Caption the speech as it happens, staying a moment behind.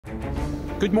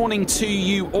Good morning to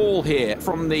you all here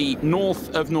from the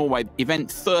north of Norway,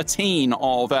 event 13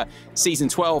 of season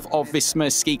 12 of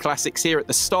Visma Ski Classics here at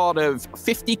the start of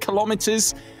 50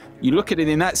 kilometers. You look at it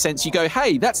in that sense, you go,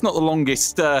 hey, that's not the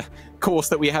longest course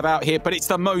that we have out here, but it's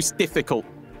the most difficult.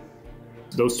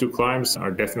 Those two climbs are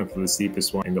definitely the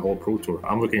steepest one in the whole Pro Tour.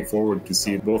 I'm looking forward to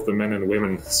see both the men and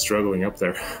women struggling up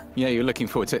there. Yeah, you're looking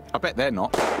forward to it. I bet they're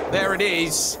not. There it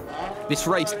is. This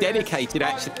race dedicated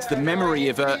actually to the memory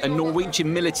of a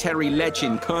Norwegian military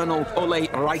legend, Colonel Ole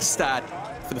Reistad.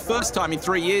 For the first time in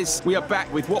 3 years, we are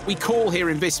back with what we call here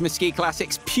in Visma Ski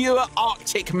Classics, pure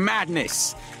Arctic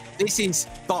madness. This is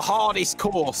the hardest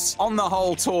course on the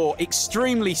whole tour.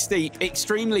 Extremely steep,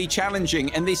 extremely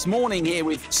challenging. And this morning here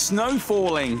with snow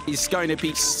falling is going to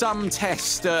be some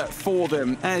test for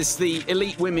them as the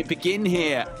elite women begin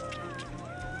here.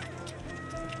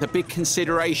 The big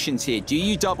considerations here. Do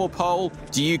you double pole?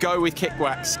 Do you go with kick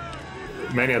wax?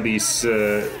 Many of these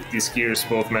skiers,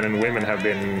 both men and women, have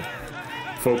been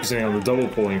focusing on the double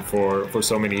poling for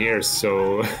so many years,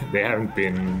 so they haven't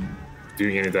been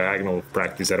doing any diagonal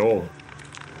practice at all.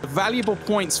 Valuable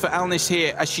points for Alnis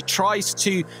here as she tries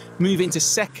to move into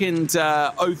second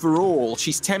overall.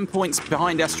 She's 10 points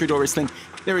behind Astrid Oreslin.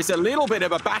 There is a little bit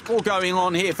of a battle going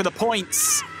on here for the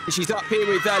points. She's up here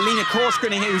with Lina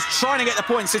Korsgren here, who's trying to get the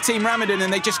points to Team Ramadan,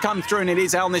 and they just come through, and it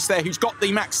is Alnis there who's got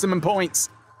the maximum points.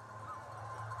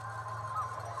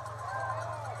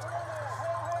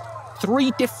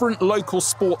 3 different local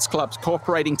sports clubs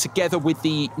cooperating together with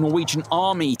the Norwegian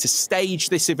Army to stage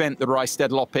this event, the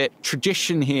Reistadløpet.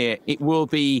 Tradition here, it will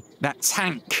be that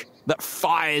tank that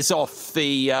fires off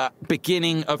the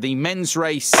beginning of the men's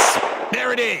race.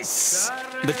 There it is!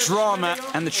 The drama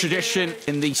and the tradition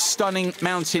in the stunning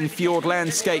mountain fjord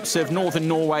landscapes of northern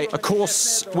Norway. A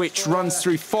course which runs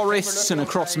through forests and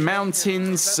across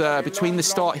mountains between the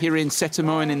start here in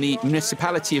Setermoen in the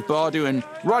municipality of Bardu and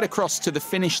right across to the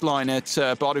finish line at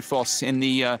Bardufoss in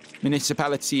the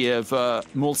municipality of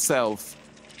Målselv.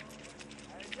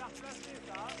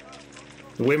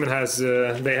 The women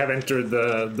they have entered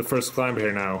the first climb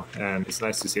here now, and it's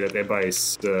nice to see that Ebba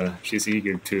is she's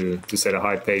eager to set a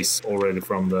high pace already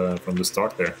from the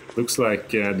start there. Looks like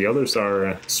the others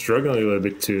are struggling a little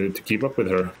bit to keep up with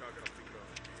her.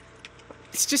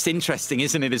 It's just interesting,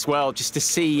 isn't it, as well, just to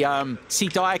see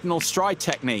diagonal stride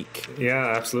technique.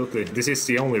 Yeah, absolutely. This is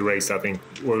the only race, I think,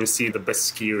 where we see the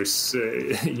best skiers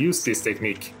use this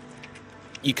technique.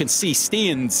 You can see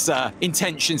Stian's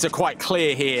intentions are quite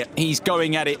clear here. He's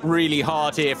going at it really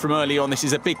hard here from early on. This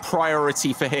is a big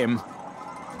priority for him.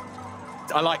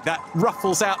 I like that.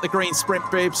 Ruffles out the green sprint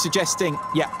bib, suggesting,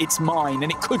 yeah, it's mine,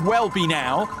 and it could well be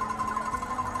now.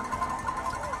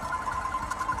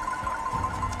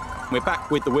 We're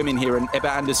back with the women here, and Ebba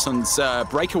Andersson's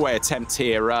breakaway attempt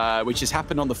here, which has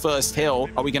happened on the first hill.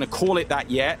 Are we going to call it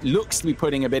that yet? Looks to be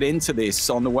putting a bit into this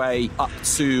on the way up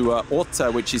to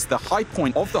Orta, which is the high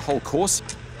point of the whole course.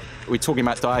 We're talking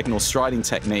about diagonal striding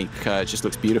technique. It just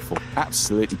looks beautiful.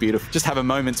 Absolutely beautiful. Just have a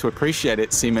moment to appreciate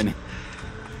it, Simon.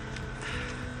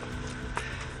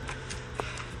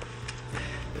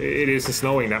 It isn't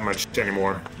snowing that much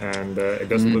anymore, and it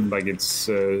doesn't look like it's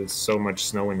so much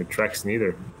snow in the tracks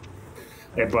neither.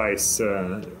 Ebba is,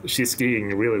 she's skiing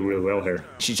really, really well here.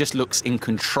 She just looks in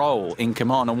control, in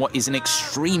command on what is an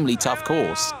extremely tough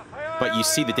course. But you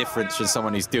see the difference from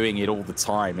someone who's doing it all the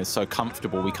time. It's so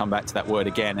comfortable. We come back to that word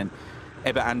again. And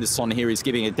Ebba Andersson here is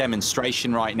giving a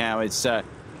demonstration right now as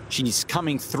she's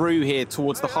coming through here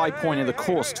towards the high point of the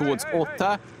course, towards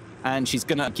Orta. And she's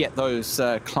going to get those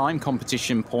climb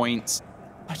competition points.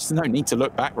 There's no need to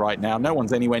look back right now. No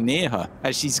one's anywhere near her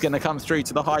as she's going to come through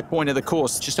to the high point of the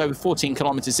course, just over 14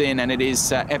 kilometers in. And it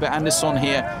is Ebba Andersson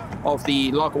here of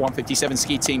the Lager 157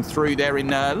 ski team through there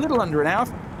in a little under an hour.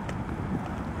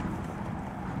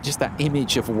 Just that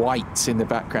image of white in the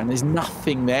background. There's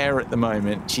nothing there at the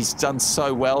moment. She's done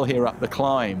so well here up the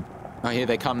climb. Oh, here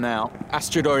they come now.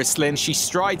 Astrid Oreslin, she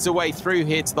strides away through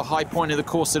here to the high point of the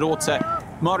course at Orta.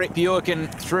 Marit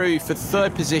Bjørgen through for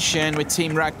 3rd position with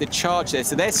Team Rag the charge there.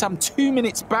 So there's some 2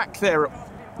 minutes back there.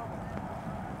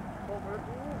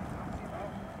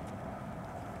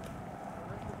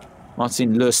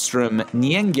 Martin Løwstrøm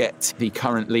Nyenget, the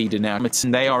current leader now.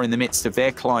 They are in the midst of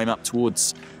their climb up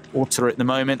towards Orta at the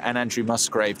moment, and Andrew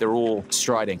Musgrave, they're all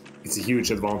striding. It's a huge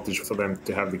advantage for them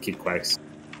to have the kick wax.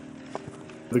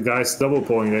 The guys double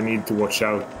poling, they need to watch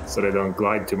out so they don't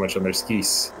glide too much on their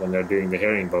skis when they're doing the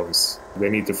herringbones. They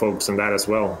need to focus on that as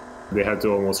well. They have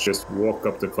to almost just walk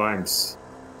up the climbs.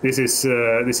 This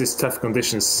is tough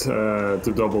conditions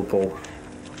to double pole.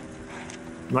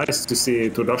 Nice to see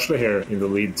Tordasle here in the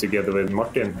lead together with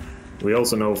Martin. We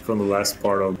also know from the last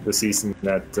part of the season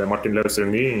that Martin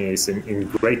Løwstrøm Nyenget is in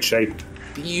great shape.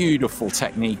 Beautiful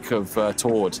technique of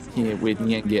Tord here with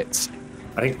Nyenget.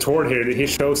 I think Tord here, he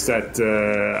shows that,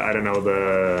 I don't know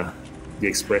the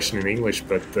expression in English,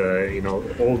 but, you know,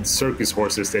 old circus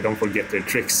horses, they don't forget their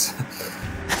tricks.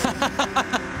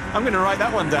 I'm going to write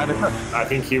that one down. I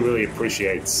think he really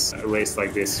appreciates a race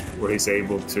like this, where he's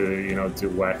able to, you know, to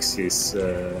wax his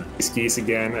skis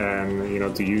again and, you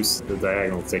know, to use the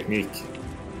diagonal technique.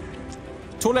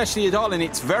 Tord Reistadløpet,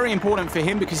 it's very important for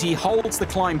him because he holds the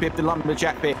climb bib, the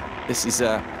lumberjack bib. This is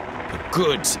a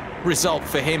good result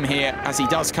for him here as he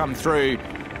does come through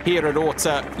here at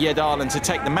Reistadløpet to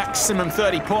take the maximum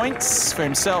 30 points for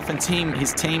himself and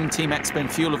his team, Team Expo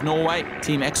Fuel of Norway.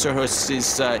 Team Eksjöhus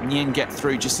is Nyenget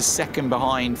through just a second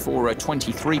behind for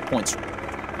 23 points.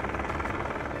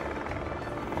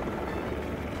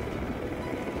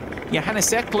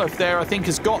 Johannes Eklöf there, I think,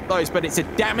 has got those, but it's a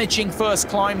damaging first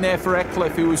climb there for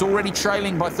Eklöf, who was already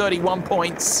trailing by 31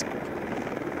 points.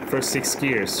 First 6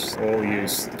 skiers all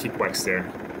used kick wax there.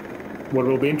 What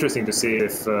will be interesting to see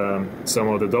if some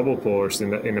of the double pullers in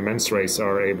the men's race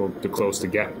are able to close the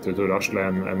gap to Asle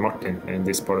and Martin in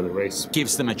this part of the race.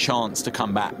 Gives them a chance to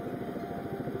come back.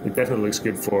 It definitely looks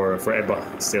good for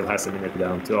Ebba. Still has a minute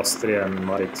down to Astrid and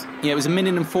Marit. Yeah, it was a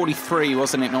minute and 43,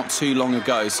 wasn't it, not too long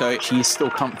ago? So she is still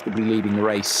comfortably leading the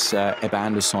race, Ebba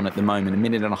Andersson, at the moment. A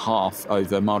minute and a half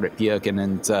over Marit Bjørgen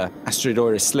and Astrid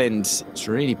Slind. It's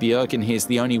really Bjørgen here's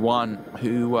the only one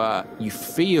who you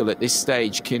feel at this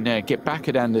stage can get back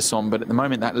at Andersson, but at the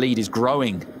moment that lead is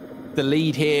growing. The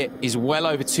lead here is well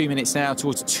over 2 minutes now,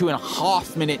 towards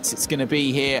 2.5 minutes it's going to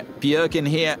be here. Bjørgen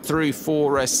here through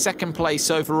for second place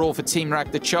overall for Team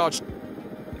Rag the Charge.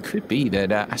 It could be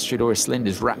that Astrid Slind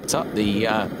has wrapped up the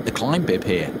climb bib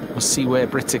here. We'll see where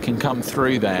Britta can come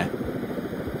through there.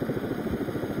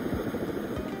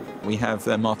 We have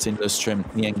Martin Løwstrøm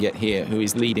Nyenget here, who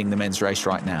is leading the men's race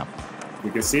right now.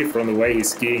 You can see from the way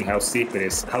he's skiing how steep it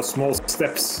is, how small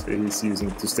steps he's using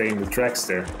to stay in the tracks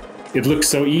there. It looks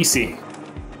so easy.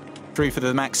 Through for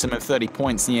the maximum of 30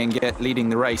 points, Nyenget leading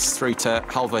the race through to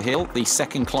Halva Hill, the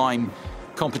second climb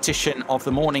competition of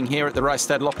the morning here at the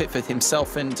Reistadløpet for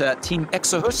himself and Team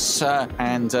Eksjöhus.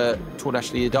 And Tord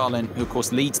Reistadløpet, who of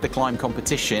course leads the climb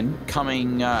competition,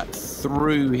 coming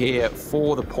through here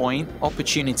for the point.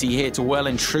 Opportunity here to well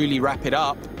and truly wrap it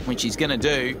up, which he's going to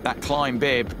do. That climb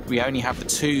bib, we only have the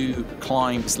 2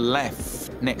 climbs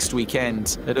left next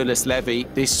weekend at Ullerslevi.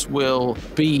 This will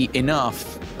be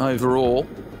enough overall.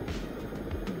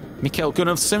 Mikael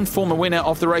Gunnufsson, former winner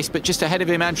of the race, but just ahead of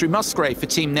him, Andrew Musgrave for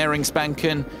Team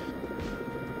Næringsbanken.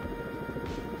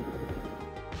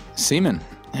 Seaman,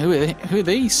 who are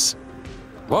these?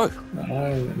 Whoa.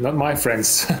 Not my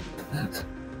friends. The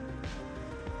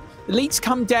lead's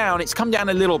come down. It's come down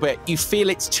a little bit. You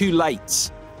feel it's too late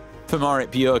for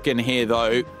Marit Bjørgen here,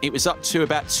 though. It was up to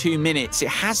about 2 minutes. It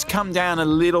has come down a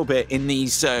little bit in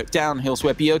these downhills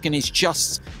where Bjørgen is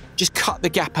just cut the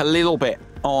gap a little bit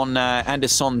on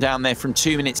Andersson down there from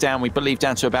 2 minutes down, we believe,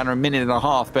 down to about a minute and a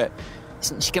half. But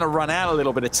isn't she going to run out a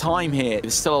little bit of time here?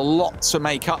 There's still a lot to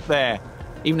make up there,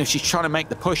 even if she's trying to make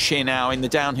the push here now in the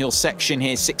downhill section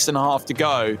here, 6.5 to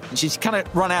go. And she's kind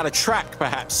of run out of track,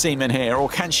 perhaps, Seaman here, or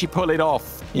can she pull it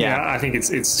off? Yeah, I think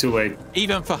it's too late.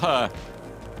 Even for her.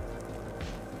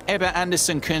 Ebba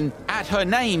Andersson can add her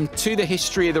name to the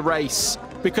history of the race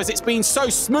because it's been so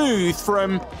smooth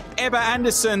from Ebba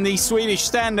Andersson, the Swedish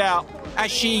standout, as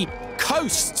she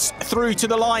coasts through to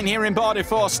the line here in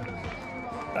Bardufoss.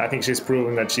 I think she's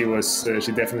proven that she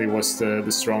definitely was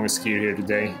the strongest skier here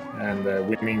today, and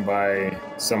winning by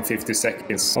some 50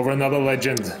 seconds over another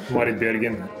legend, Marit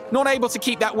Bjørgen. Not able to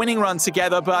keep that winning run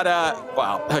together, but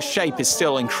well, her shape is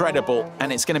still incredible,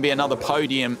 and it's going to be another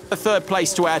podium. A third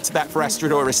place to add to that for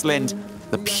Astrid Slind.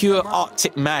 The pure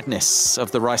Arctic madness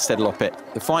of the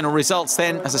Reistadløpet. The final results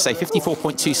then, as I say,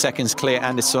 54.2 seconds clear.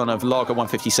 Andersson of Lager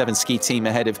 157 ski team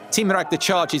ahead of Team Rag the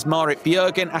Charge is Marit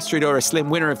Bjørgen. Astrid Slind,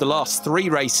 winner of the last 3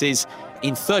 races.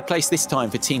 In third place this time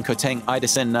for Team Koteng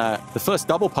Eidersen. The first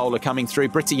double polar coming through.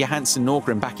 Britta Johansson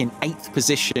Norgren back in 8th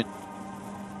position.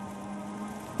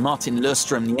 Martin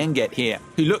Løwstrøm Nyenget here,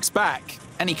 who looks back,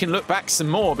 and he can look back some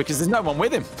more because there's no one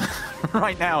with him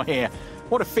right now here.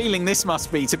 What a feeling this must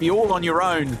be, to be all on your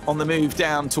own on the move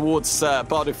down towards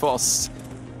Bardufoss.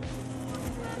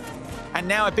 And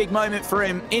now a big moment for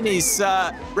him in his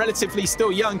relatively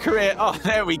still young career. Oh,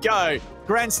 there we go.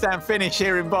 Grandstand finish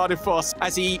here in Bardufoss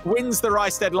as he wins the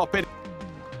Reistadløpet.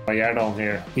 Gjerdal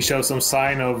here. He shows some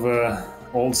sign of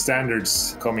old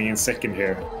standards coming in second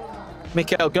here.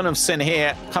 Mikael Gunnufsson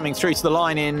here coming through to the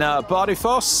line in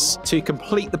Bardufoss to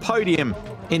complete the podium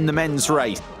in the men's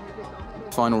race.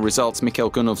 Final results, Mikkel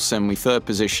Gunnulfsen with third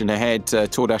position ahead,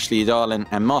 Tord Ashley Idalen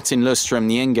and Martin Løwstrøm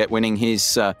Nyenget winning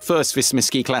his first Visma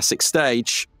Ski Classic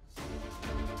stage.